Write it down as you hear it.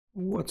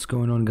What's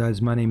going on,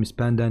 guys? My name is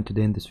Panda, and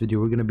today in this video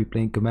we're going to be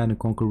playing Command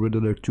 & Conquer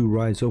Riddler 2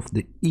 Rise of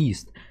the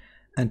East.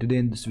 And today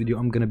in this video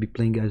I'm going to be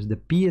playing as the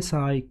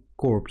Psi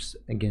Corpse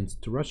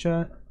against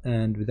Russia.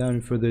 And without any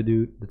further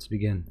ado, let's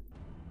begin.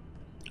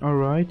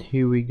 Alright,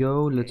 here we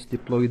go. Let's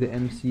deploy the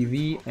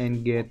MCV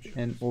and get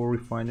an ore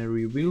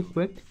refinery real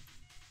quick,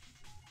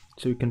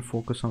 so we can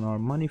focus on our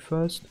money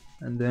first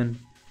and then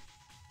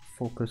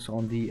focus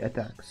on the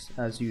attacks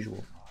as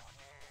usual.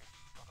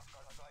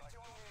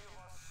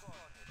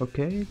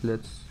 Okay,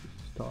 let's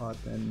start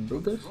and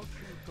build this.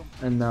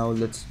 And now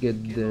let's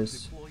get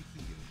this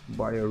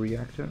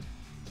bioreactor.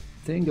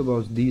 Thing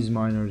about these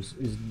miners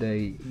is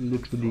they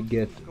literally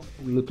get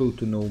little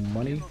to no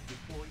money,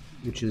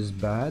 which is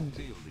bad,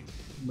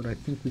 but I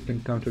think we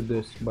can counter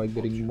this by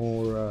getting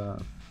more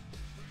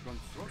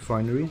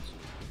refineries.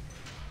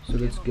 So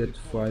let's get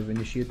 5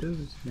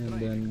 initiatives and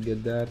then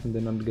get that, and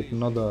then I'll get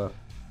another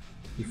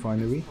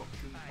refinery.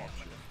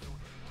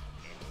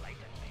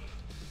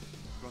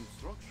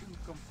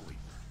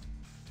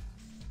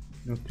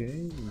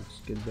 Okay, let's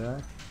get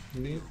that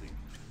here.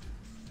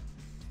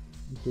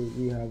 Okay,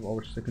 we have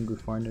our second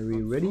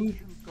refinery ready.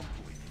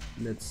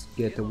 Let's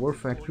get a war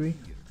factory.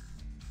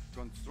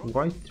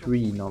 Why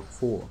 3, not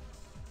 4?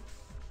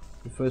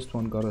 The first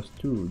one got us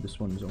 2, this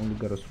one has only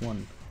got us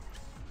 1.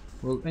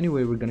 Well,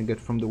 anyway, we're gonna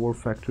get from the war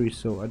factory,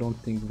 so I don't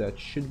think that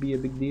should be a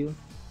big deal.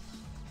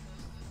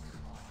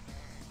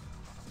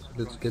 So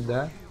let's get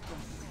that.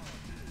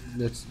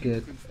 Let's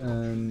get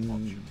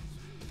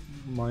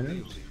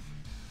miners.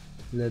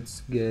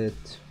 Let's get,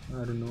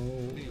 I don't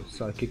know,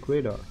 psychic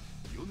radar.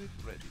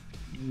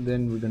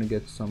 Then we're gonna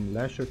get some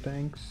lasher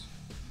tanks,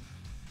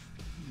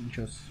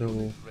 just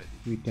so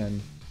we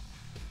can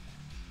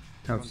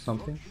have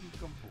something.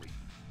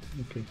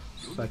 Okay,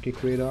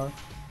 psychic radar.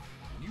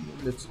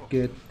 Let's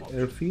get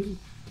airfield.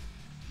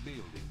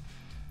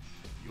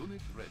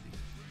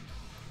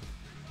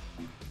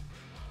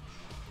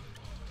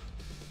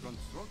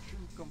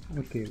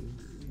 Okay,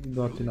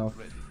 got enough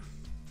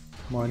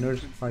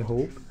miners, I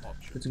hope.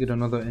 Let's get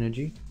another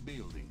energy.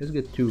 Let's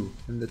get 2,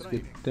 and let's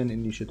get 10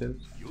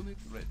 initiatives.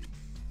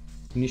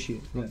 Yeah,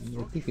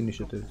 I think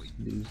initiatives.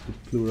 This is the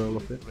plural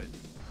of it.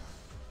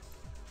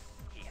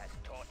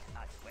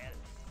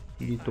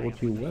 He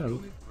taught you well.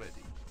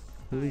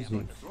 Who is he?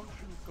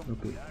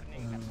 Okay.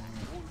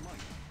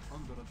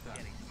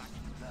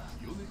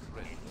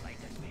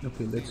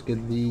 Okay, let's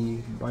get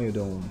the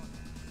biodome.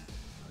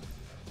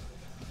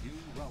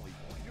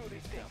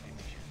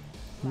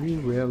 We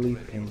rarely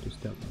came to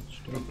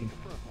established. Okay.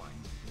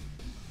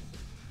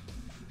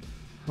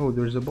 Oh,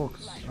 there's a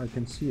box. I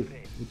can see it.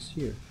 It's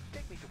here.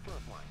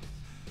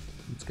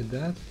 Let's get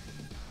that.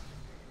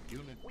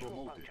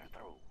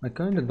 I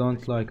kinda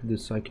don't like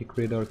this psychic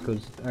radar because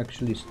it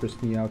actually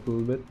stressed me out a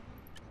little bit.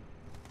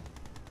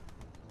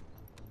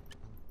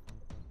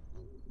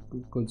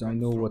 Because I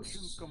know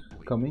what's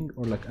coming,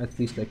 or like at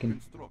least I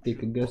can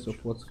take a guess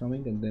of what's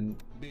coming, and then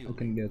I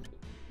can get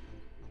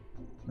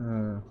I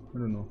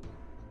don't know.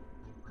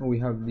 Oh, we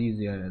have these.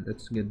 Yeah,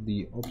 let's get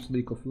the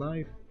obelisk of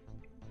life.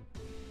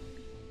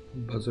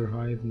 Buzzer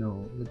hive.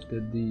 No, let's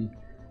get the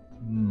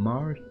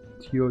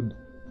martyrdom.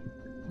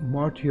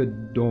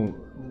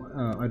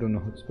 I don't know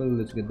how to spell it.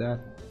 Let's get that.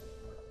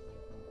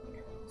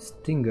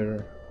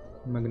 Stinger,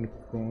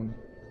 magnetron,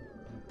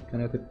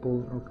 kinetic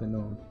pull. Okay,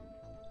 no.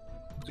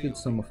 Let's get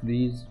some of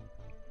these.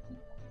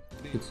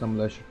 Get some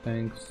lasher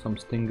tanks, some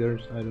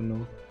stingers. I don't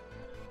know.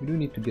 We do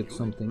need to get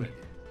something.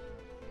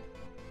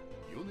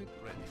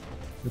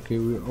 Okay,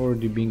 we're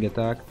already being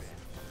attacked.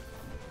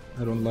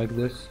 I don't like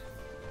this.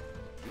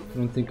 I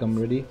don't think I'm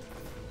ready.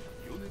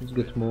 Let's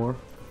get more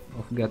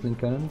of Gatling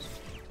cannons.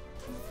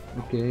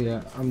 Okay,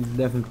 yeah, I'm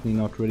definitely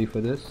not ready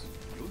for this.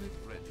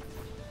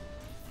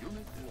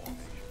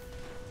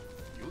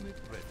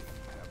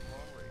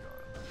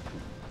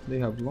 They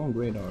have long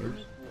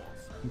radars.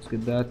 Let's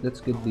get that. Let's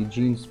get the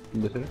gene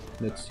splitter.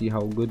 Let's see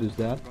how good is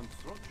that.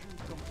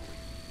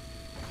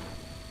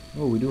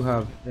 Oh, we do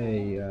have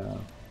a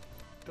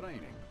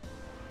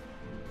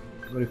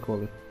what do you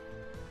call it?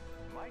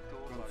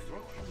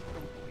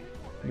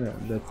 Yeah,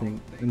 that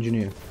thing,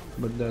 engineer.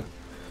 But that,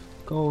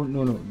 oh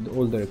no, the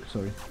old Derek,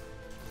 sorry.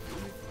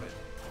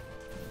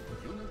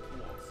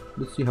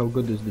 Let's see how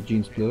good is the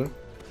gene splitter.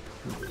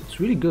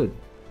 It's really good,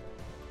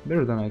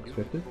 better than I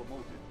expected.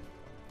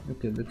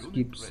 Okay, let's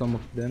keep some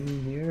of them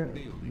here,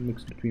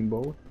 mixed between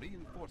both.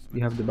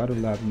 We have the battle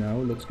lab now.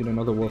 Let's get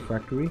another war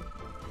factory.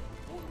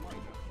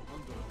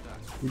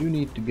 We do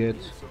need to get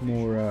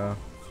more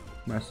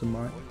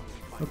mastermind.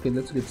 Okay,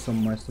 let's get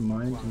some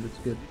masterminds, and let's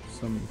get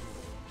some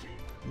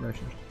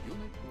Russians.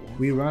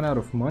 We ran out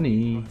of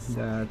money.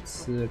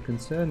 That's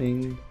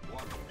concerning.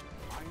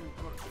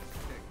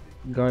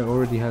 Guy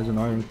already has an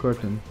iron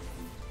curtain.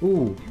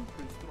 Ooh,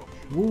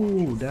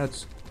 ooh,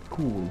 that's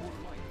cool.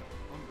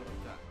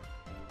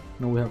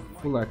 Now we have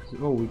full access.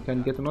 Oh, we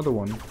can get another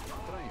one.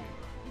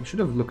 I should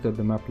have looked at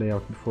the map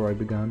layout before I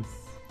began.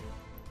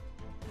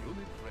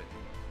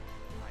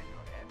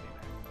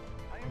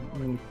 I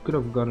mean, could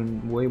have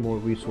gotten way more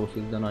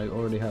resources than I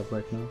already have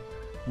right now.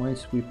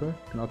 Minesweeper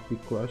cannot be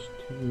crushed.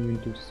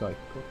 Immune to Psycho.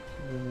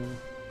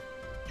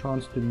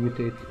 Chance to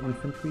mutate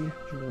infantry.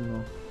 I don't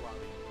know.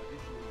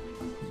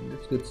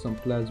 Let's get some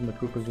plasma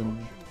troopers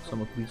and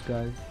some of these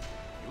guys.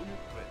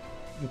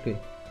 Okay.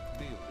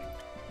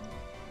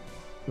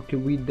 Okay,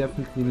 we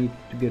definitely need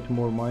to get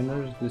more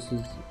miners. This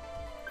is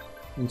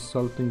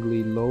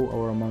insultingly low,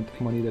 our amount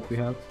of money that we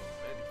have.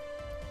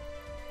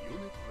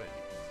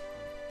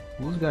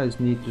 These guys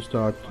need to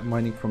start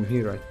mining from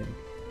here, I think.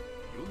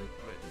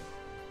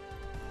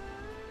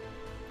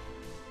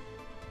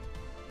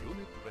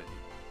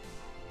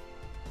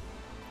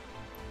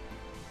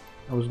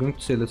 I was going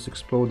to say let's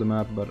explore the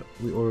map, but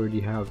we already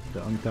have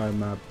the entire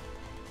map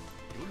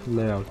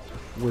layout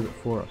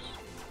for us.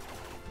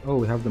 Oh,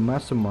 we have the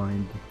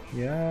mastermind.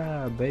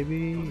 Yeah,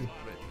 baby.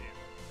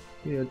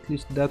 Yeah, at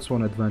least that's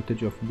one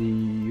advantage of the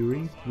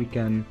Yuri. We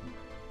can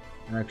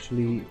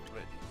actually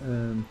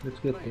let's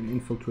get an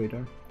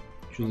infiltrator,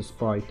 which is a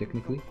spy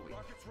technically.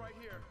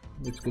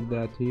 Let's get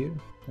that here,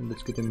 and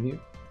let's get him here.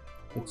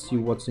 Let's see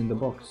what's in the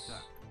box.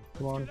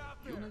 Come on.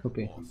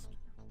 Okay.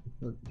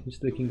 He's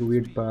taking a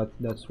weird path,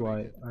 that's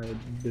why I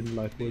didn't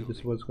like where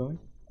this was going.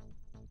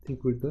 I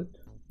think we're good.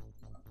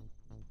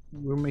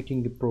 We're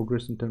making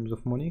progress in terms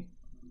of money.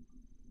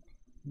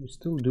 We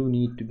still do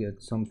need to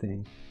get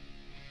something.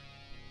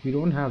 We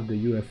don't have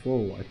the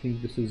UFO. I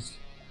think this is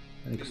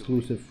an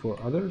exclusive for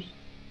others.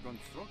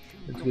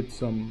 Let's get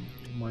some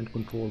mind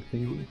control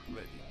thingy.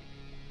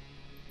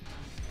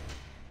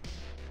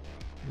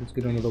 Let's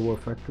get another war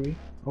factory.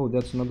 Oh,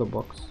 that's another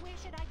box.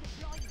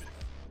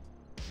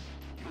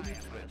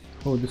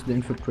 Oh, this is the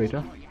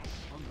infiltrator.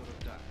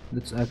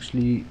 Let's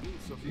actually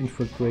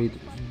infiltrate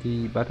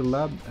the battle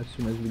lab as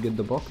soon as we get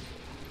the box.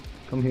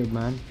 Come here,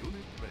 man.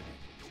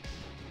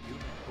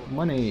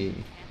 Money.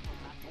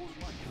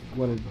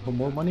 What is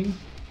more money?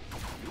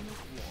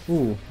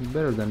 Ooh,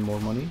 better than more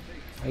money.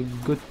 A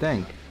good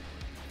tank.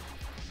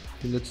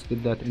 Okay, let's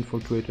get that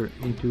infiltrator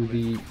into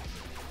the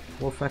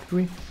war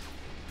factory.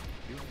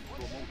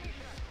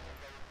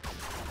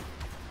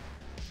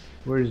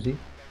 Where is he?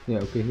 Yeah,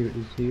 okay, here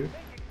is here.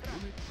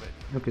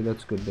 Okay,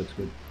 that's good, that's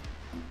good.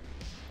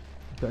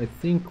 Okay, I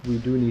think we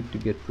do need to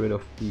get rid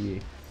of the...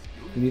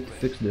 We need to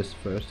fix this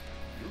first.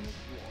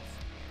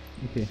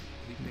 Okay.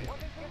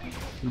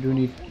 We do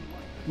need...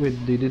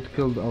 Wait, they did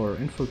kill our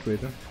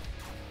infiltrator.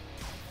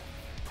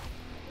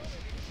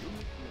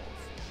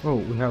 Oh,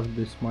 we have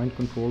this mind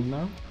controlled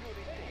now.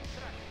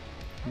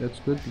 That's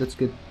good, let's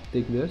take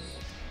this.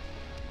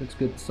 Let's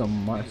get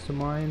some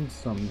masterminds,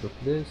 some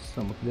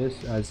of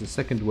this as a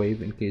second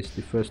wave in case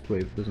the first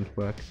wave doesn't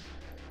work.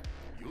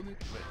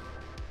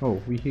 Oh,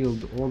 we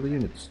healed all the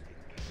units.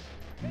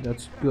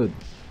 That's good.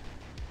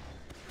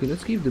 Okay,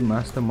 let's keep the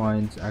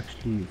masterminds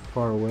actually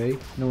far away.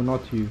 No,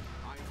 not you.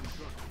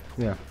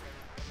 Yeah.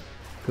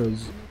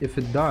 Because if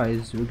it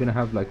dies, we're gonna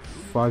have like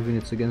 5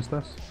 units against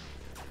us.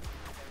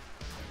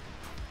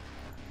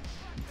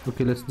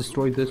 Okay, let's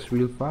destroy this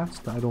real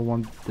fast. I don't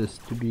want this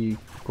to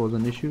cause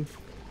an issue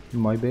in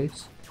my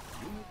base.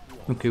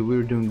 Okay,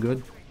 we're doing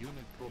good.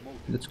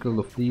 Let's kill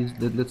off these.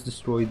 Let's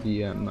destroy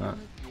the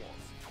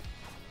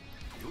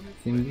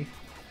thingy.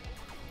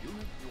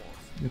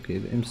 Okay,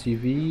 the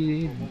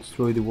MCV,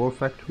 destroy the war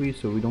factory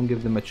so we don't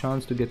give them a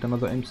chance to get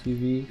another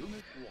MCV.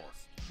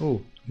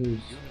 Oh,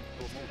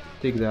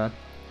 take that.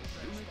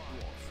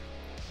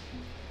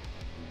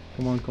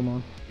 Come on, come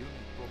on.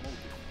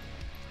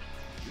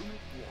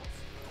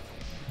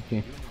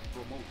 Okay.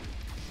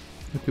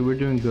 Okay, we're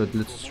doing good.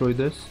 Let's destroy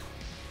this.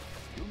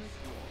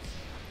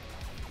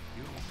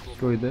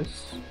 Destroy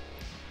this.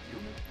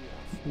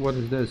 What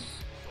is this?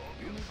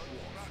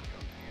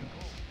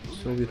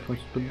 Soviet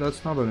forces, but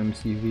that's not an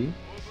MCV.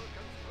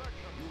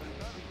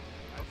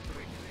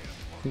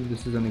 I think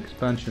this is an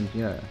expansion,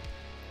 yeah.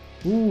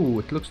 Ooh,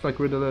 it looks like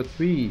Red Alert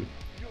 3.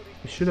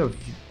 We should have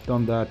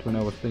done that when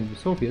I was playing the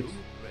Soviets.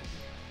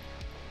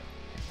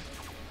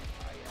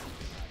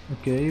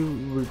 Okay,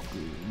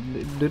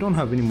 they don't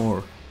have any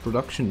more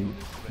production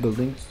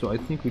buildings, so I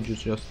think we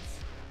just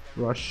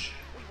rush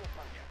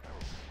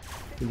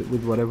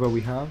with whatever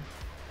we have.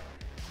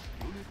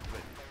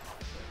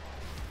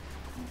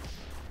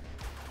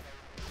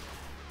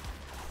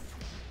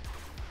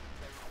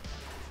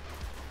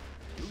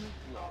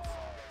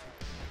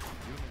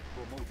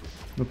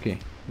 Okay,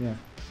 yeah,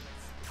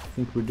 I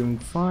think we're doing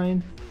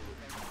fine.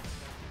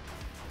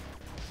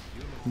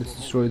 Let's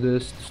destroy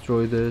this,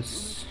 destroy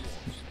this,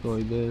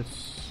 destroy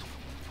this.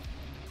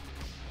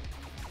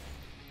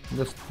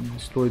 Let's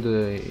destroy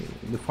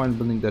the final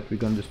building that we're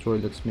gonna destroy.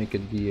 Let's make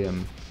it the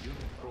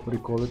what do you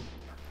call it?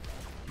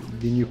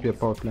 The nuclear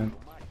power plant,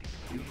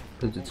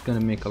 because it's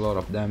gonna make a lot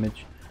of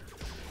damage.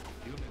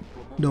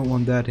 Don't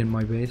want that in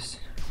my base.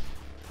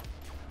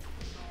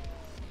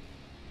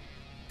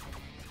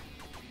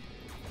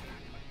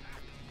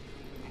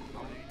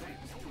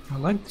 I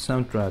like the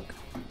soundtrack.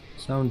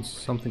 Sounds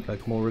something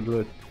like more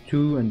regular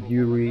 2 and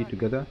Yuri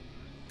together.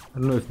 I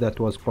don't know if that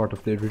was part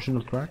of the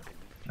original track.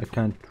 I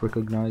can't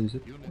recognize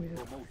it.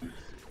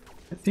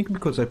 I think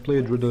because I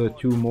played Red Alert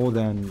 2 more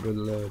than Red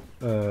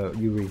Alert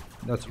Yuri.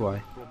 That's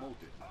why.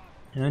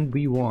 And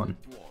we won.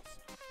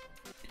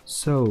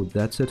 So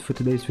that's it for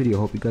today's video.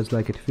 Hope you guys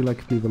like it. If you like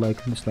it, leave a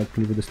like, and dislike,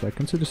 leave a dislike.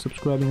 Consider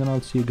subscribing, and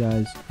I'll see you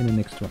guys in the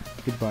next one.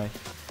 Goodbye.